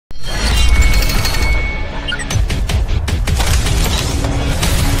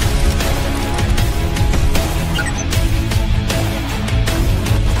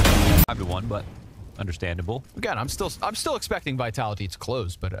understandable. Again, I'm still expecting Vitality to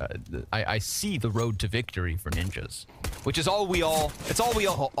close, but I see the road to victory for Ninjas, which is all we hope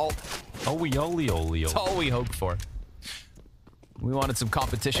for. We wanted some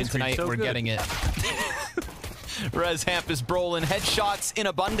competition tonight. We're getting it. Rez, Hampus, Brolin, headshots in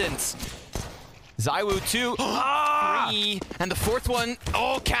abundance. ZywOo 2, 3, and the fourth one,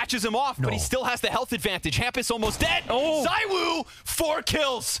 catches him off, but he still has the health advantage. Hampus almost dead. ZywOo, 4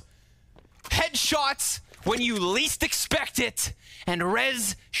 kills. Headshots when you least expect it, and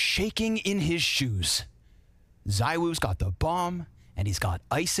Rez shaking in his shoes. ZywOo's got the bomb, and he's got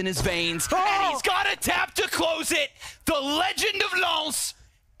ice in his veins, and he's got a tap to close it. The legend of Lance.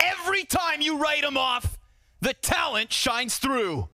 Every time you write him off, the talent shines through.